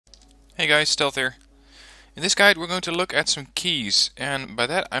Hey guys, Stealth here. In this guide we're going to look at some keys, and by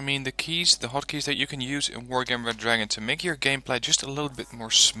that I mean the keys, the hotkeys that you can use in Wargame Red Dragon to make your gameplay just a little bit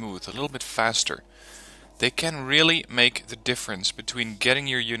more smooth, a little bit faster. They can really make the difference between getting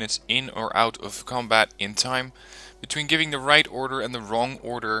your units in or out of combat in time, between giving the right order and the wrong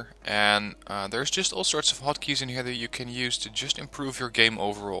order, and there's just all sorts of hotkeys in here that you can use to just improve your game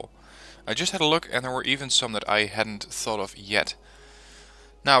overall. I just had a look and there were even some that I hadn't thought of yet.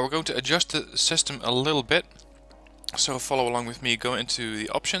 Now we're going to adjust the system a little bit, so follow along with me. Go into the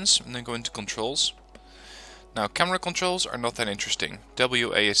options and then go into controls. Now camera controls are not that interesting.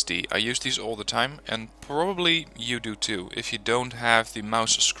 WASD, I use these all the time and probably you do too. If you don't have the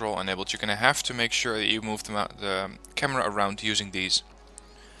mouse scroll enabled, you're going to have to make sure that you move the camera around using these.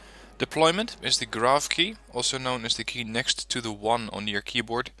 Deployment is the graph key, also known as the key next to the 1 on your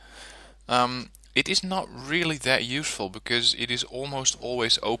keyboard. It is not really that useful because it is almost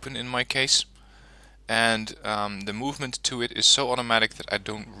always open in my case, and the movement to it is so automatic that I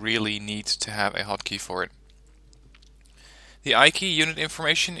don't really need to have a hotkey for it. The I key, unit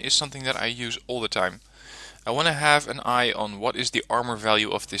information, is something that I use all the time. I want to have an eye on what is the armor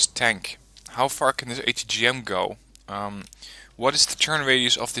value of this tank, how far can this ATGM go, what is the turn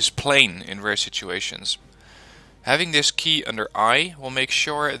radius of this plane in rare situations. Having this key under I will make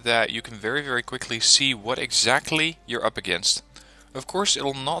sure that you can very quickly see what exactly you're up against. Of course,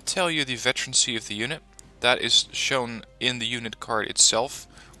 it'll not tell you the veterancy of the unit. That is shown in the unit card itself.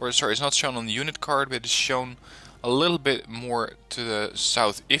 Or sorry, it's not shown on the unit card, but it's shown a little bit more to the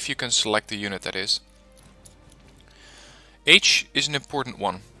south if you can select the unit, that is. H is an important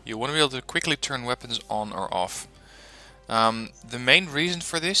one. You want to be able to quickly turn weapons on or off. The main reason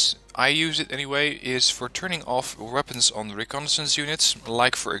for this, I use it anyway, is for turning off weapons on reconnaissance units,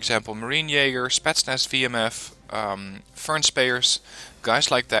 like for example Marine Jaeger, Spetsnaz VMF, Fern Spayers, guys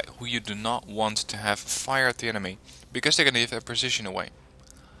like that who you do not want to have fire at the enemy, because they're going to give their position away.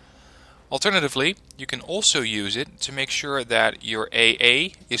 Alternatively, you can also use it to make sure that your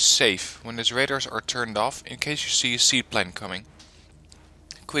AA is safe when its radars are turned off in case you see a seaplane coming.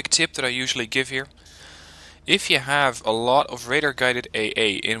 Quick tip that I usually give here. If you have a lot of radar guided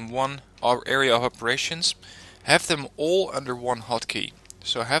AA in one area of operations, have them all under one hotkey.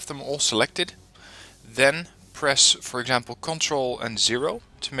 So have them all selected, then press for example Ctrl and 0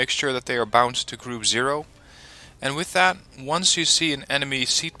 to make sure that they are bound to group 0. And with that, once you see an enemy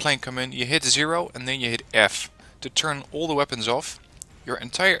seaplane come in, you hit 0 and then you hit F to turn all the weapons off. Your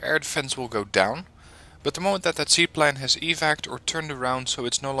entire air defense will go down. But the moment that that seaplane has evac'd or turned around so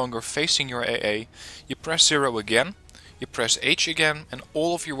it's no longer facing your AA, you press 0 again, you press H again, and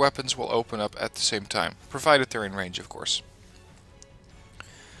all of your weapons will open up at the same time, provided they're in range of course.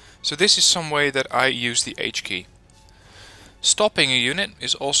 So this is some way that I use the H key. Stopping a unit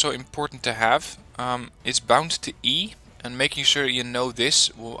is also important to have. It's bound to E, and making sure you know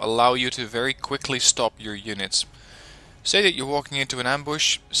this will allow you to very quickly stop your units. Say that you're walking into an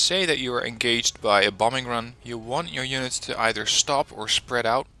ambush, say that you are engaged by a bombing run, you want your units to either stop or spread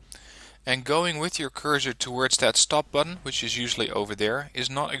out, and going with your cursor towards that stop button, which is usually over there,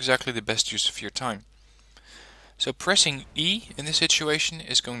 is not exactly the best use of your time. So pressing E in this situation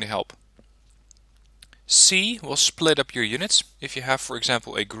is going to help. C will split up your units. If you have for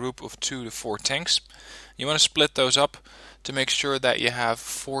example a group of 2 to 4 tanks, you want to split those up to make sure that you have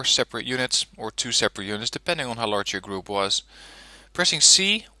 4 separate units or 2 separate units depending on how large your group was. Pressing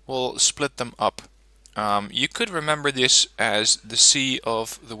C will split them up. You could remember this as the C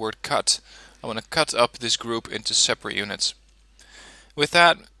of the word cut. I want to cut up this group into separate units. With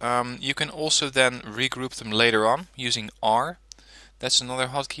that, you can also then regroup them later on using R. That's another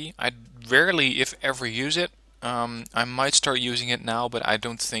hotkey. I rarely, if ever, use it. I might start using it now, but I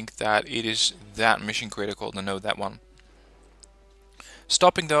don't think that it is that mission critical to know that one.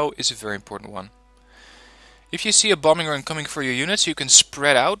 Stopping though is a very important one. If you see a bombing run coming for your units, you can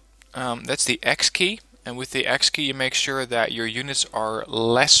spread out. That's the X key, and with the X key you make sure that your units are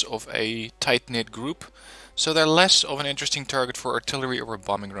less of a tight-knit group, so they're less of an interesting target for artillery or a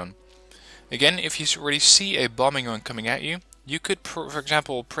bombing run. Again, if you already see a bombing run coming at you, you could, for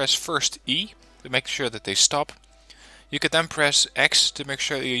example, press first E to make sure that they stop. You could then press X to make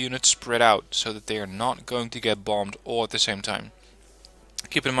sure that your units spread out so that they are not going to get bombed all at the same time.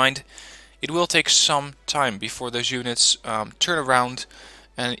 Keep in mind, it will take some time before those units turn around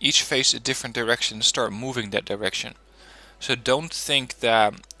and each face a different direction and start moving that direction. So don't think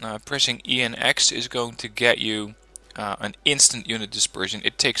that pressing E and X is going to get you an instant unit dispersion.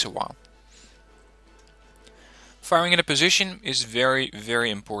 It takes a while. Firing in a position is very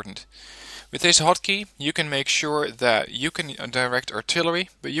important. With this hotkey, you can make sure that you can direct artillery,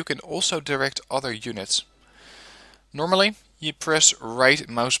 but you can also direct other units. Normally, you press right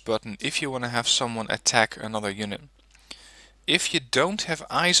mouse button if you want to have someone attack another unit. If you don't have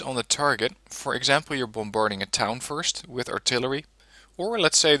eyes on the target, for example you're bombarding a town first with artillery, or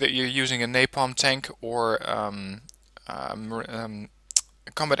let's say that you're using a napalm tank or a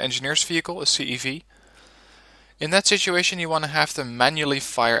combat engineer's vehicle, a CEV. In that situation you want to have them manually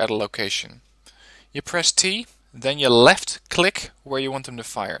fire at a location. You press T, then you left click where you want them to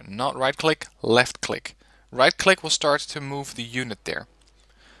fire. Not right click, left click. Right click will start to move the unit there.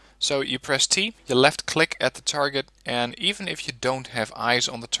 So you press T, you left click at the target, and even if you don't have eyes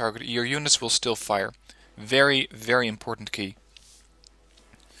on the target, your units will still fire. Very, very important key.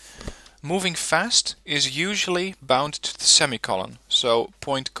 Moving fast is usually bound to the semicolon, so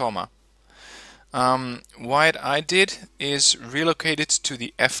point comma. What I did is relocate it to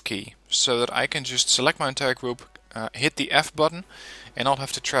the F key, so that I can just select my entire group, hit the F button, and not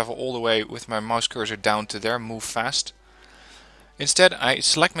have to travel all the way with my mouse cursor down to there, move fast. Instead, I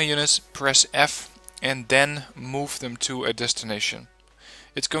select my units, press F, and then move them to a destination.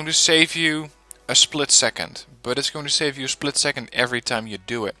 It's going to save you a split second, but it's going to save you a split second every time you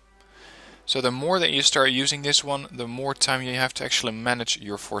do it. So the more that you start using this one, the more time you have to actually manage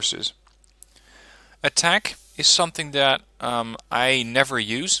your forces. Attack is something that I never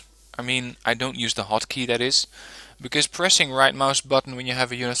use. I mean, I don't use the hotkey, that is, because pressing right mouse button when you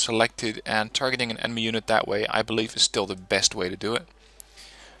have a unit selected and targeting an enemy unit that way, I believe is still the best way to do it.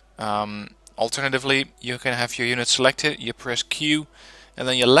 Alternatively, you can have your unit selected, you press Q, and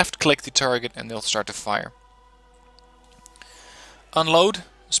then you left click the target and they'll start to fire. Unload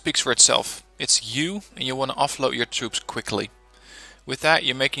speaks for itself. It's you, and you want to offload your troops quickly. With that,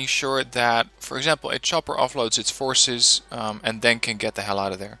 you're making sure that, for example, a chopper offloads its forces and then can get the hell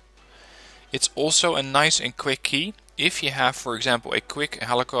out of there. It's also a nice and quick key if you have, for example, a quick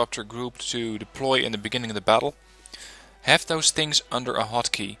helicopter group to deploy in the beginning of the battle. Have those things under a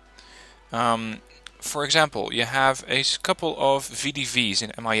hotkey. For example, you have a couple of VDVs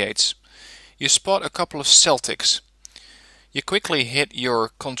in MI8s. You spot a couple of Celtics. You quickly hit your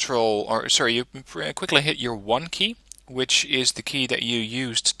quickly hit your 1 key, which is the key that you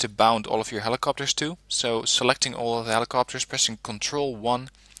used to bound all of your helicopters to. So selecting all of the helicopters, pressing Control 1,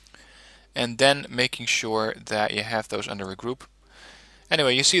 and then making sure that you have those under a group.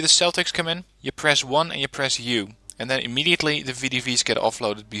 Anyway, you see the Celtics come in, you press 1 and you press U, and then immediately the VDVs get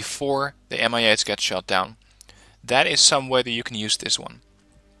offloaded before the MI8s get shot down. That is some way that you can use this one.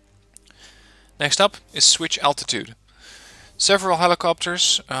 Next up is switch altitude. Several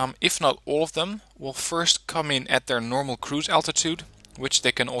helicopters, if not all of them, will first come in at their normal cruise altitude, which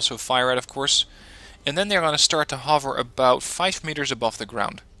they can also fire at, of course, and then they're going to start to hover about 5 meters above the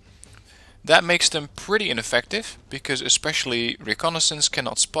ground. That makes them pretty ineffective, because especially reconnaissance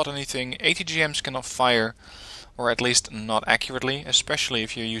cannot spot anything, ATGMs cannot fire, or at least not accurately, especially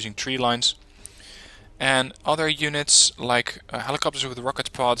if you're using tree lines. And other units, like helicopters with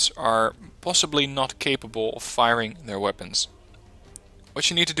rocket pods, are possibly not capable of firing their weapons. What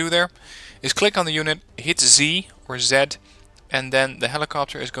you need to do there is click on the unit, hit Z or Z, and then the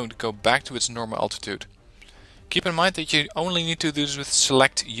helicopter is going to go back to its normal altitude. Keep in mind that you only need to do this with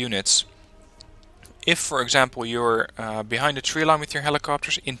select units. If, for example, you're behind a tree line with your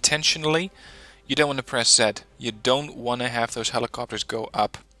helicopters intentionally, you don't want to press Z. You don't want to have those helicopters go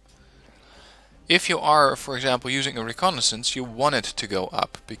up. If you are, for example, using a reconnaissance, you want it to go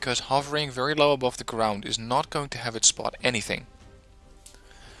up, because hovering very low above the ground is not going to have it spot anything.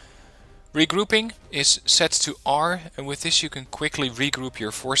 Regrouping is set to R, and with this you can quickly regroup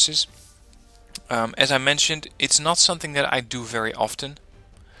your forces. As I mentioned, it's not something that I do very often.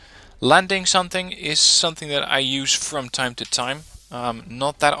 Landing something is something that I use from time to time,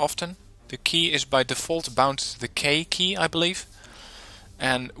 not that often. The key is by default bound to the K key, I believe.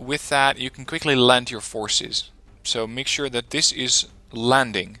 And with that you can quickly land your forces. So make sure that this is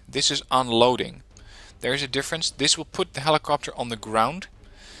landing, this is unloading. There is a difference. This will put the helicopter on the ground.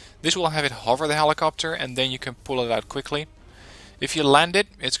 This will have it hover the helicopter, and then you can pull it out quickly. If you land it,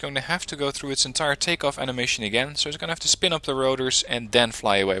 it's going to have to go through its entire takeoff animation again, so it's going to have to spin up the rotors and then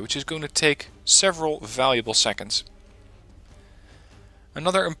fly away, which is going to take several valuable seconds.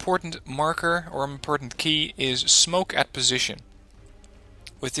 Another important marker or important key is smoke at position.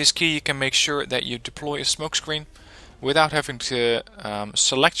 With this key you can make sure that you deploy a smoke screen without having to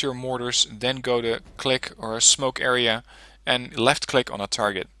select your mortars, then go to click or a smoke area and left click on a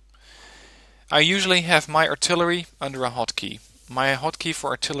target. I usually have my artillery under a hotkey. My hotkey for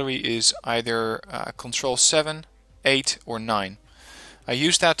artillery is either Control 7, 8 or 9. I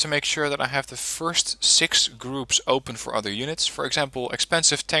use that to make sure that I have the first 6 groups open for other units. For example,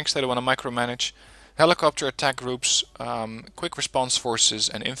 expensive tanks that I want to micromanage, helicopter attack groups, quick response forces,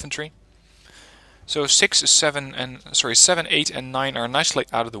 and infantry. So 7, 8, and 9 are nicely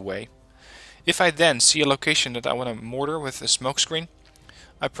out of the way. If I then see a location that I want to mortar with a smoke screen,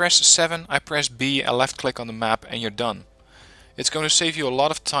 I press 7, I press B, and left click on the map, and you're done. It's going to save you a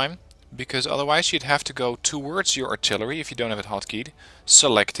lot of time, because otherwise you'd have to go towards your artillery if you don't have it hotkeyed,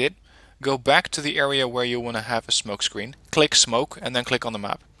 select it, go back to the area where you want to have a smoke screen, click smoke, and then click on the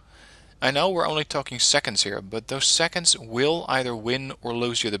map. I know we're only talking seconds here, but those seconds will either win or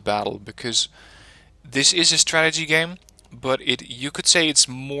lose you the battle, because this is a strategy game, but you could say it's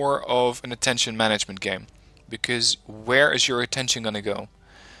more of an attention management game, because where is your attention going to go?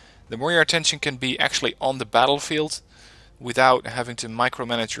 The more your attention can be actually on the battlefield, without having to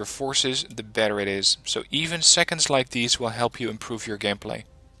micromanage your forces, the better it is. So even seconds like these will help you improve your gameplay.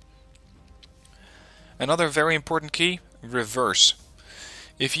 Another very important key, reverse.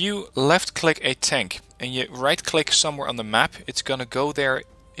 If you left click a tank and you right click somewhere on the map, it's gonna go there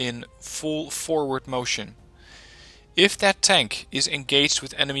in full forward motion. If that tank is engaged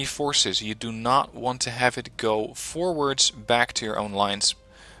with enemy forces, you do not want to have it go forwards back to your own lines,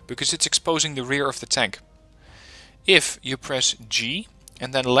 because it's exposing the rear of the tank. If you press G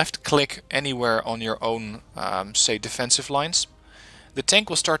and then left click anywhere on your own, say, defensive lines, the tank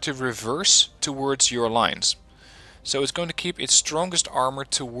will start to reverse towards your lines. So it's going to keep its strongest armor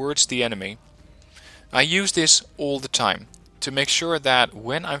towards the enemy. I use this all the time to make sure that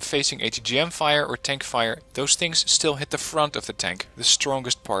when I'm facing ATGM fire or tank fire, those things still hit the front of the tank, the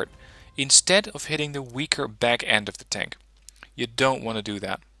strongest part, instead of hitting the weaker back end of the tank. You don't want to do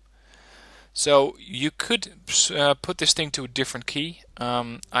that. So you could put this thing to a different key.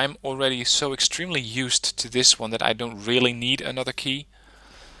 I'm already so extremely used to this one that I don't really need another key.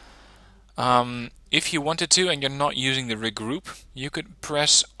 If you wanted to and you're not using the regroup, you could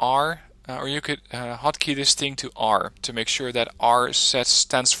press R, or you could hotkey this thing to R to make sure that R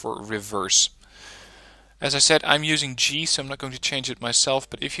stands for reverse. As I said, I'm using G, so I'm not going to change it myself,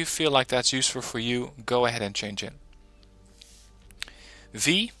 but if you feel like that's useful for you, go ahead and change it.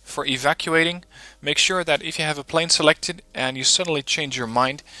 V for evacuating. Make sure that if you have a plane selected and you suddenly change your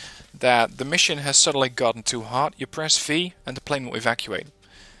mind that the mission has suddenly gotten too hot, you press V and the plane will evacuate.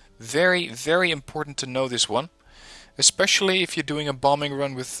 Very, very important to know this one, especially if you're doing a bombing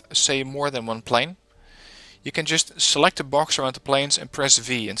run with, say, more than one plane. You can just select a box around the planes and press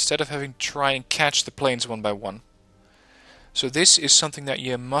V instead of having to try and catch the planes one by one. So this is something that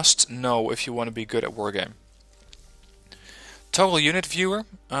you must know if you want to be good at Wargame. Toggle unit viewer.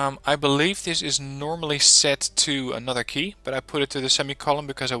 I believe this is normally set to another key, but I put it to the semicolon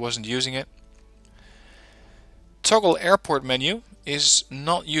because I wasn't using it. Toggle airport menu is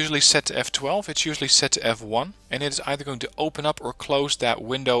not usually set to F12, it's usually set to F1, and it is either going to open up or close that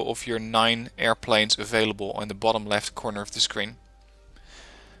window of your 9 airplanes available on the bottom left corner of the screen.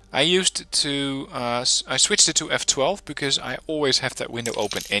 I switched it to F12 because I always have that window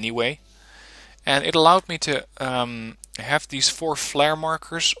open anyway, and it allowed me to have these 4 flare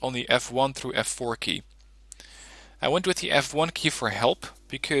markers on the F1 through F4 key. I went with the F1 key for help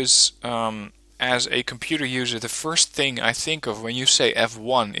because as a computer user, the first thing I think of when you say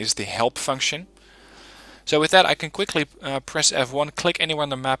F1 is the help function. So with that, I can quickly press F1, click anywhere on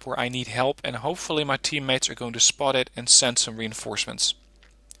the map where I need help, and hopefully my teammates are going to spot it and send some reinforcements.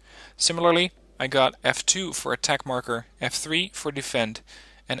 Similarly, I got F2 for attack marker, F3 for defend,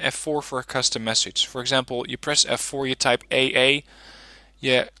 and F4 for a custom message. For example, you press F4, you type AA,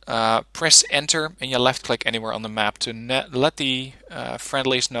 you press enter, and you left click anywhere on the map to let the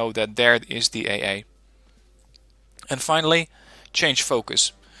friendlies know that there is the AA. And finally, change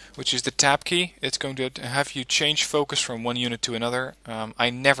focus, which is the tab key. It's going to have you change focus from one unit to another.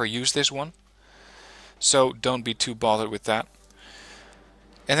 I never use this one, so don't be too bothered with that.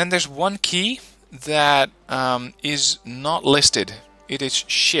 And then there's one key that is not listed. It is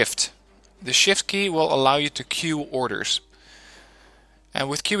shift. The shift key will allow you to queue orders. And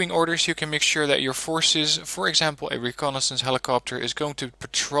with queuing orders, you can make sure that your forces, for example a reconnaissance helicopter, is going to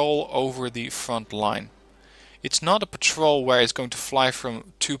patrol over the front line. It's not a patrol where it's going to fly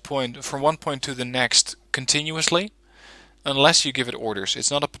from one point to the next continuously, unless you give it orders.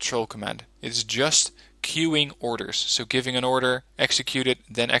 It's not a patrol command. It's just queuing orders. So giving an order, execute it,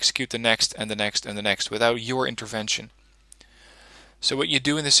 then execute the next and the next and the next without your intervention. So what you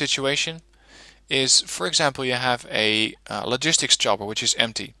do in this situation is, for example, you have a logistics chopper which is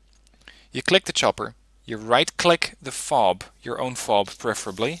empty. You click the chopper, you right click the fob, your own fob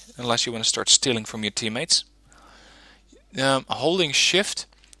preferably, unless you want to start stealing from your teammates. holding shift,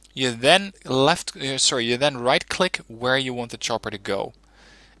 you then right click where you want the chopper to go.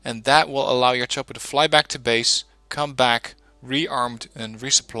 And that will allow your chopper to fly back to base, come back, rearmed and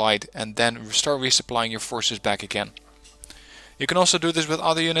resupplied, and then start resupplying your forces back again. You can also do this with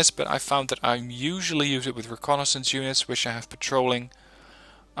other units, but I found that I usually use it with reconnaissance units, which I have patrolling.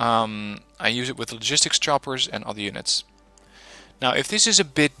 I use it with logistics choppers and other units. Now, if this is a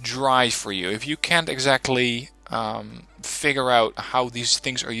bit dry for you, if you can't exactly figure out how these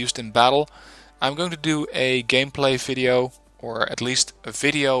things are used in battle, I'm going to do a gameplay video, or at least a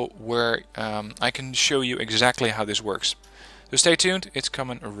video where I can show you exactly how this works. So stay tuned, it's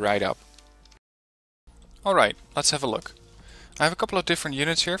coming right up. Alright, let's have a look. I have a couple of different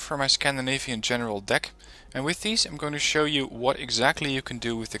units here for my Scandinavian general deck, and with these I'm going to show you what exactly you can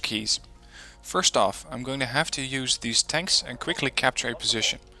do with the keys. First off, I'm going to have to use these tanks and quickly capture a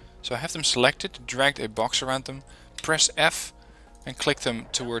position. So I have them selected, dragged a box around them, press F and click them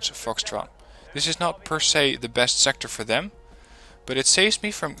towards Foxtrot. This is not per se the best sector for them, but it saves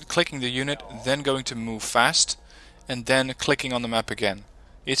me from clicking the unit, then going to move fast, and then clicking on the map again.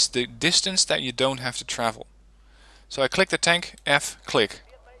 It's the distance that you don't have to travel. So I click the tank, F, click.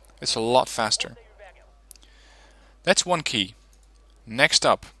 It's a lot faster. That's one key. Next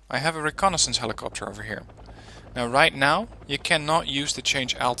up, I have a reconnaissance helicopter over here. Now right now, you cannot use the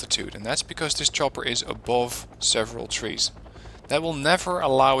change altitude, and that's because this chopper is above several trees. That will never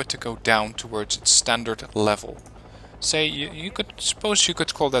allow it to go down towards its standard level. Say, you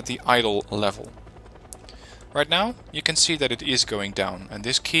could call that the idle level. Right now, you can see that it is going down, and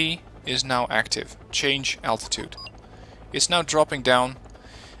this key is now active, change altitude. It's now dropping down,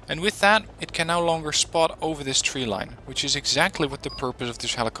 and with that it can no longer spot over this tree line, which is exactly what the purpose of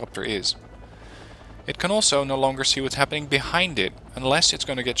this helicopter is. It can also no longer see what's happening behind it, unless it's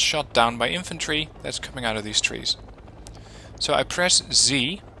going to get shot down by infantry that's coming out of these trees. So I press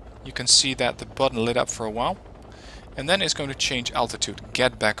Z, you can see that the button lit up for a while, and then it's going to change altitude,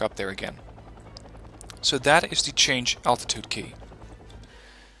 get back up there again. So that is the change altitude key.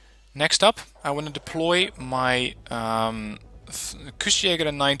 Next up, I want to deploy my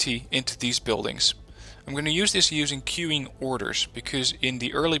Kustjäger 90 into these buildings. I'm going to use this using queuing orders, because in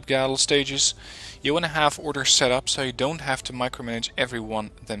the early battle stages you want to have orders set up so you don't have to micromanage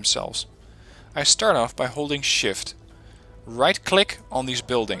everyone themselves. I start off by holding shift. Right click on these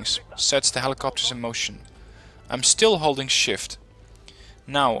buildings, sets the helicopters in motion. I'm still holding shift.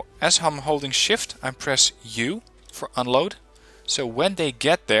 Now, as I'm holding shift, I press U for unload. So when they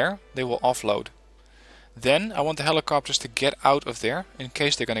get there, they will offload. Then I want the helicopters to get out of there in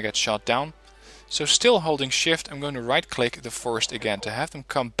case they're going to get shot down. So still holding shift, I'm going to right click the forest again to have them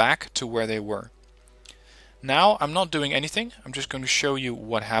come back to where they were. Now I'm not doing anything, I'm just going to show you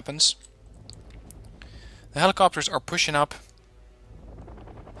what happens. The helicopters are pushing up.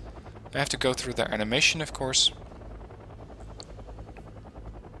 They have to go through their animation, of course.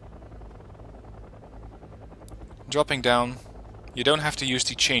 Dropping down. You don't have to use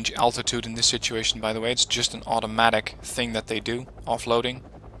the change altitude in this situation, by the way, it's just an automatic thing that they do, offloading.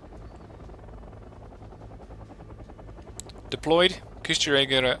 Deployed,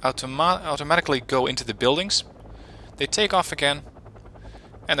 Kustjäger automatically go into the buildings. They take off again,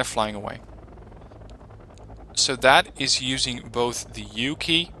 and they're flying away. So that is using both the U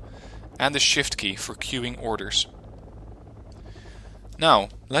key and the shift key for queuing orders. Now,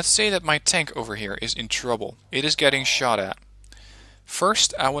 let's say that my tank over here is in trouble. It is getting shot at.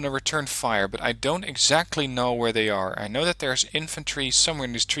 First, I want to return fire, but I don't exactly know where they are. I know that there's infantry somewhere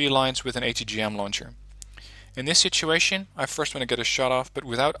in these tree lines with an ATGM launcher. In this situation, I first want to get a shot off, but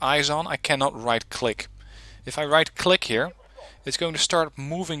without eyes on, I cannot right click. If I right click here, it's going to start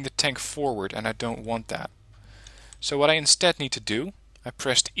moving the tank forward, and I don't want that. So what I instead need to do, I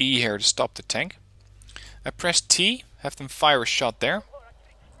pressed E here to stop the tank. I press T, have them fire a shot there.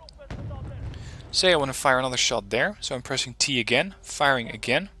 Say I want to fire another shot there, so I'm pressing T again, firing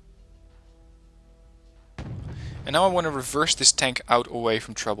again. And now I want to reverse this tank out away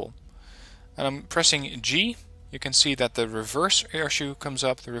from trouble. And I'm pressing G, you can see that the reverse issue comes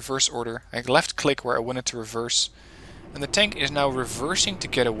up, the reverse order. I left click where I wanted to reverse, and the tank is now reversing to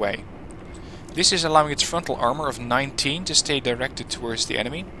get away. This is allowing its frontal armor of 19 to stay directed towards the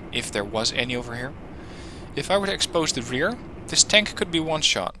enemy, if there was any over here. If I were to expose the rear, this tank could be one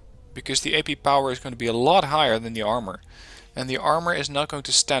shot, because the AP power is going to be a lot higher than the armor, and the armor is not going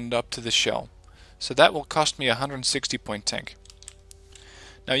to stand up to the shell. So that will cost me a 160 point tank.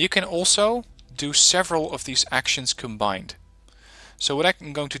 Now you can also do several of these actions combined. So what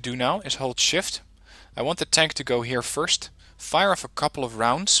I'm going to do now is hold shift. I want the tank to go here first, fire off a couple of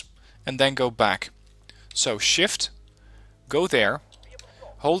rounds, and then go back. So shift, go there,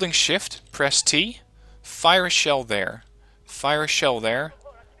 holding shift, press T, fire a shell there, fire a shell there,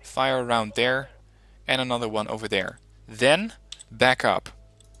 fire around there, and another one over there. Then back up.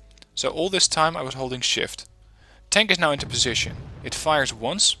 So all this time I was holding shift. Tank is now into position. It fires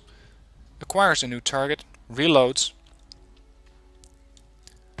once, acquires a new target, reloads,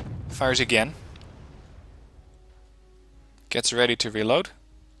 fires again, gets ready to reload,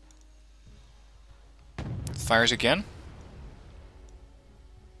 fires again,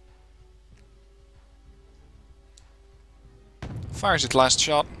 fires its last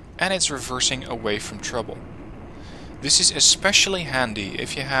shot, and it's reversing away from trouble. This is especially handy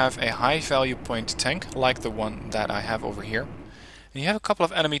if you have a high value point tank like the one that I have over here, and you have a couple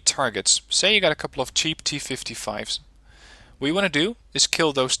of enemy targets. Say you got a couple of cheap T-55s. What you want to do is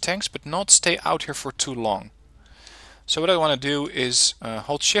kill those tanks but not stay out here for too long. So what I want to do is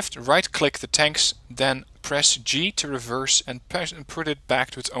hold shift, right click the tanks, then press G to reverse and put it back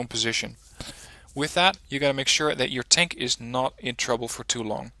to its own position. With that, you got to make sure that your tank is not in trouble for too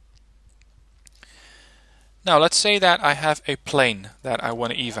long. Now let's say that I have a plane that I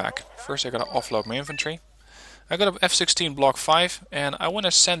want to evac. First I got to offload my infantry. I got an F-16 Block 5 and I want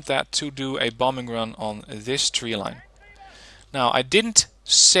to send that to do a bombing run on this tree line. Now I didn't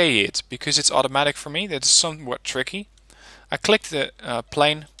say it because it's automatic for me. That's somewhat tricky. I clicked the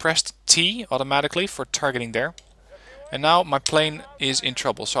plane, pressed T automatically for targeting there. And now my plane is in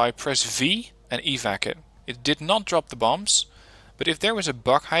trouble. So I press V and evac it. It did not drop the bombs, but if there was a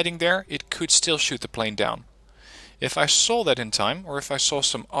bug hiding there, it could still shoot the plane down. If I saw that in time, or if I saw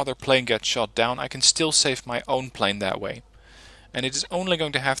some other plane get shot down, I can still save my own plane that way. And it is only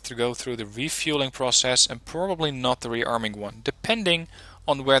going to have to go through the refueling process and probably not the rearming one, depending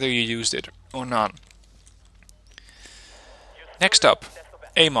on whether you used it or not. Next up,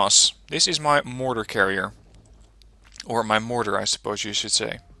 AMOS. This is my mortar carrier. Or my mortar, I suppose you should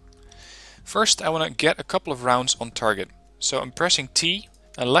say. First I want to get a couple of rounds on target. So I'm pressing T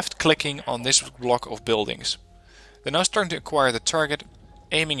and left clicking on this block of buildings. They're now starting to acquire the target,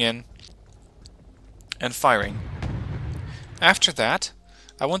 aiming in and firing. After that,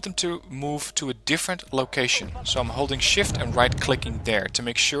 I want them to move to a different location. So I'm holding shift and right clicking there to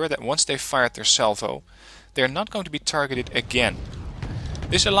make sure that once they've fired their salvo, they're not going to be targeted again.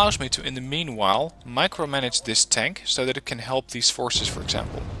 This allows me to, in the meanwhile, micromanage this tank so that it can help these forces, for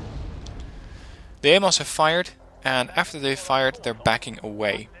example. The AMOS have fired, and after they've fired, they're backing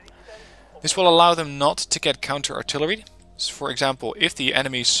away. This will allow them not to get counter-artillery. So for example, if the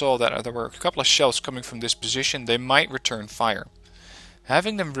enemy saw that there were a couple of shells coming from this position, they might return fire.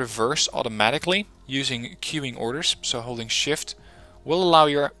 Having them reverse automatically using queuing orders, so holding shift, will allow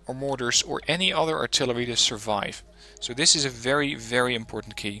your mortars or any other artillery to survive. So this is a very, very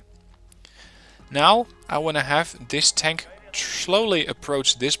important key. Now I want to have this tank slowly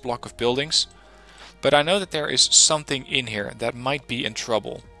approach this block of buildings. But I know that there is something in here that might be in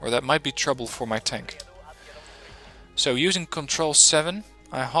trouble, or that might be trouble for my tank. So using Control 7,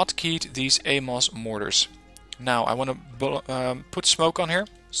 I hotkeyed these AMOS mortars. Now I want to put smoke on here,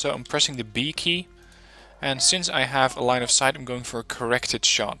 so I'm pressing the B key. And since I have a line of sight, I'm going for a corrected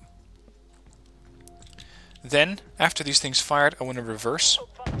shot. Then, after these things fired, I want to reverse.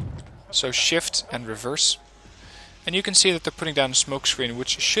 So shift and reverse. And you can see that they're putting down a smoke screen,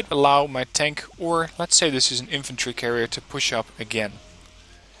 which should allow my tank, or let's say this is an infantry carrier, to push up again.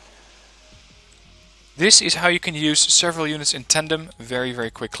 This is how you can use several units in tandem very,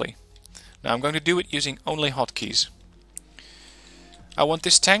 very quickly. Now I'm going to do it using only hotkeys. I want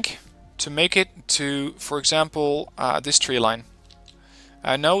this tank to make it to, for example, this tree line.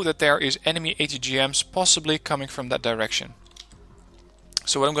 I know that there is enemy ATGMs possibly coming from that direction.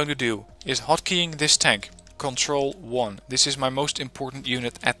 So what I'm going to do is hotkeying this tank. Control 1. This is my most important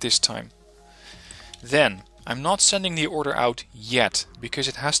unit at this time. Then, I'm not sending the order out yet, because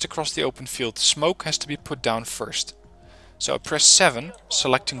it has to cross the open field. Smoke has to be put down first. So I press 7,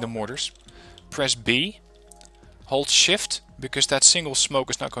 selecting the mortars. Press B. Hold shift, because that single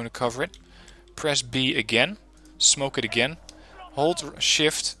smoke is not going to cover it. Press B again. Smoke it again. Hold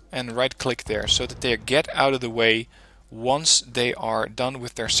shift and right click there, so that they get out of the way once they are done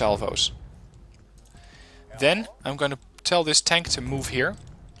with their salvos. Then I'm going to tell this tank to move here.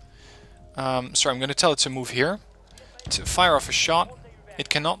 I'm going to tell it to move here, to fire off a shot. It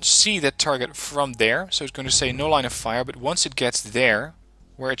cannot see that target from there, so it's going to say no line of fire, but once it gets there,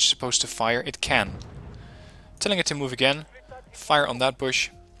 where it's supposed to fire, it can. Telling it to move again, fire on that bush,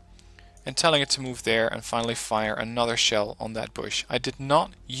 and telling it to move there, and finally fire another shell on that bush. I did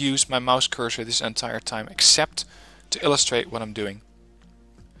not use my mouse cursor this entire time, except to illustrate what I'm doing.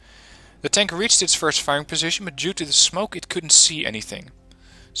 The tank reached its first firing position, but due to the smoke it couldn't see anything.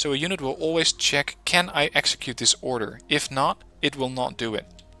 So a unit will always check, can I execute this order? If not, it will not do it.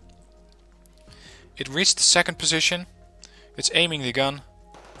 It reached the second position. It's aiming the gun,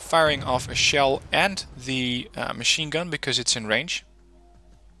 firing off a shell and the machine gun because it's in range.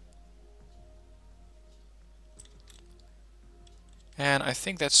 And I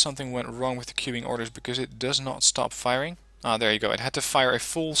think that something went wrong with the queuing orders because it does not stop firing. Ah, there you go. It had to fire a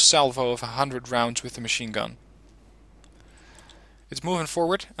full salvo of 100 rounds with the machine gun. It's moving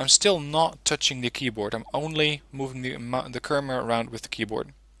forward. I'm still not touching the keyboard. I'm only moving the camera around with the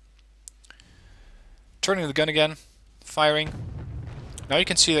keyboard. Turning the gun again, firing. Now you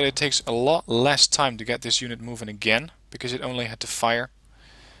can see that it takes a lot less time to get this unit moving again because it only had to fire.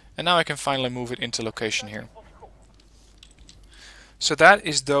 And now I can finally move it into location here. So that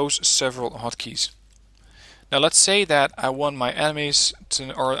is those several hotkeys. Now let's say that I want my enemies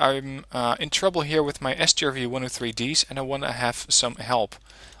to, or I'm in trouble here with my STRV 103Ds and I want to have some help.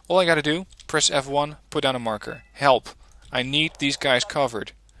 All I gotta do, press F1, put down a marker. Help. I need these guys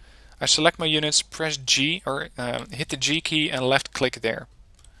covered. I select my units, press G or hit the G key and left click there.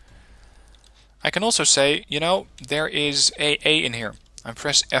 I can also say, you know, there is AA in here. I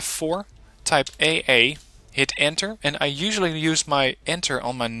press F4, type AA, hit enter, and I usually use my enter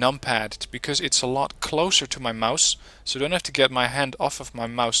on my numpad because it's a lot closer to my mouse, so I don't have to get my hand off of my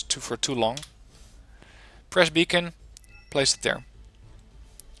mouse for too long. Press beacon, place it there.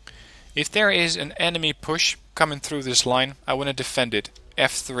 If there is an enemy push coming through this line, I want to defend it.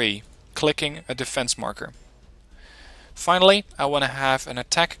 F3, clicking a defense marker. Finally, I want to have an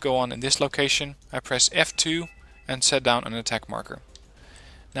attack go on in this location. I press F2 and set down an attack marker.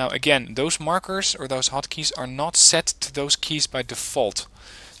 Now again, those markers or those hotkeys are not set to those keys by default.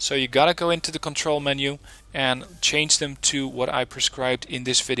 So you gotta go into the control menu and change them to what I prescribed in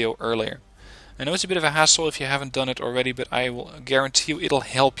this video earlier. I know it's a bit of a hassle if you haven't done it already, but I will guarantee you it'll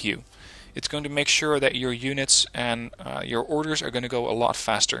help you. It's going to make sure that your units and your orders are going to go a lot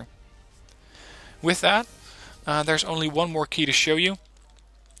faster. With that, there's only one more key to show you,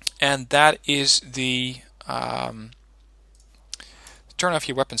 and that is the turn off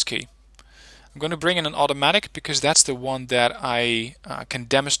your weapons key. I'm going to bring in an automatic because that's the one that I can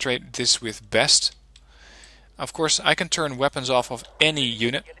demonstrate this with best. Of course, I can turn weapons off of any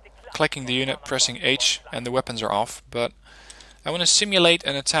unit. Clicking the unit, pressing H, and the weapons are off. But I want to simulate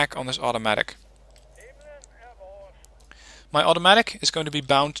an attack on this automatic. My automatic is going to be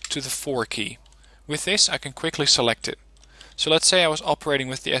bound to the 4 key. With this, I can quickly select it. So let's say I was operating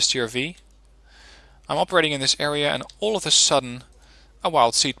with the STRV. I'm operating in this area, and all of a sudden a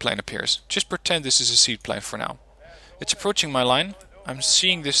wild seaplane appears. Just pretend this is a seaplane for now. It's approaching my line. I'm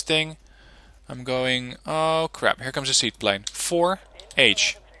seeing this thing. I'm going, oh crap, here comes a seaplane.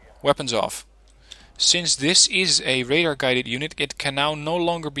 4H. Weapons off. Since this is a radar guided unit, it can now no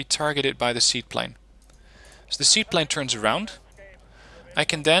longer be targeted by the seaplane. So the seaplane turns around. I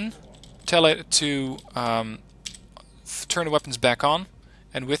can then tell it to turn the weapons back on,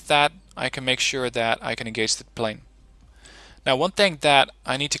 and with that I can make sure that I can engage the plane. Now, one thing that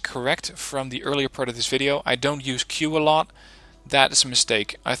I need to correct from the earlier part of this video, I don't use Q a lot. That is a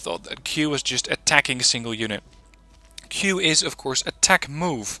mistake. I thought that Q was just attacking a single unit. Q is, of course, attack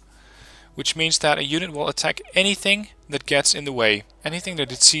move, which means that a unit will attack anything that gets in the way, anything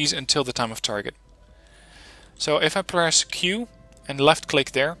that it sees until the time of target. So if I press Q and left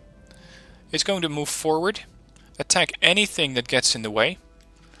click there, it's going to move forward, attack anything that gets in the way,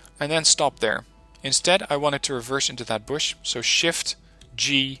 and then stop there. Instead, I want it to reverse into that bush, so Shift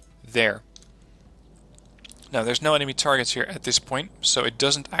G there. Now, there's no enemy targets here at this point, so it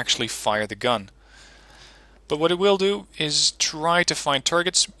doesn't actually fire the gun. But what it will do is try to find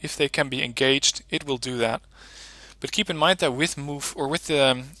targets. If they can be engaged, it will do that. But keep in mind that with move or with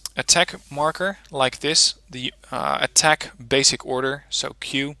the attack marker like this, the attack basic order, so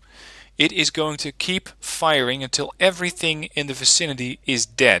Q, it is going to keep firing until everything in the vicinity is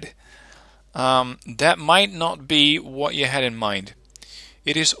dead. That might not be what you had in mind.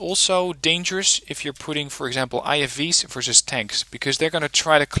 It is also dangerous if you're putting, for example, IFVs versus tanks, because they're going to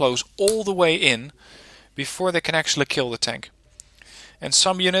try to close all the way in before they can actually kill the tank. And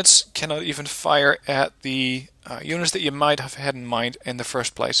some units cannot even fire at the units that you might have had in mind in the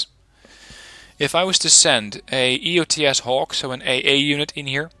first place. If I was to send a EOTS Hawk, so an AA unit in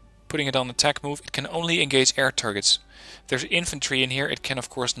here, putting it on attack move, it can only engage air targets. If there's infantry in here, it can of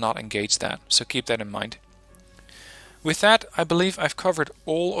course not engage that, so keep that in mind. With that, I believe I've covered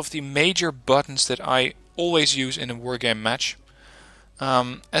all of the major buttons that I always use in a wargame match.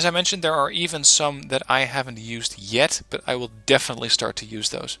 As I mentioned, there are even some that I haven't used yet, but I will definitely start to use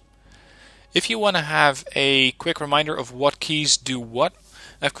those. If you want to have a quick reminder of what keys do what,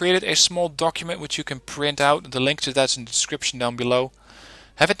 I've created a small document which you can print out. The link to that's in the description down below.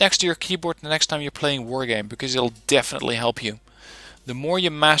 Have it next to your keyboard the next time you're playing Wargame, because it'll definitely help you. The more you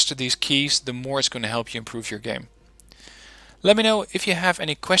master these keys, the more it's going to help you improve your game. Let me know if you have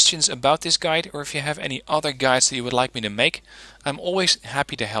any questions about this guide, or if you have any other guides that you would like me to make. I'm always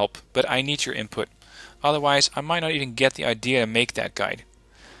happy to help, but I need your input. Otherwise, I might not even get the idea to make that guide.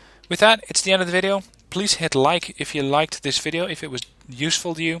 With that, it's the end of the video. Please hit like if you liked this video, if it was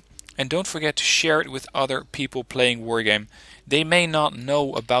useful to you. And don't forget to share it with other people playing Wargame. They may not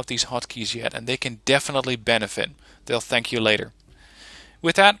know about these hotkeys yet, and they can definitely benefit. They'll thank you later.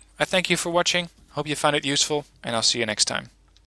 With that, I thank you for watching. Hope you found it useful, and I'll see you next time.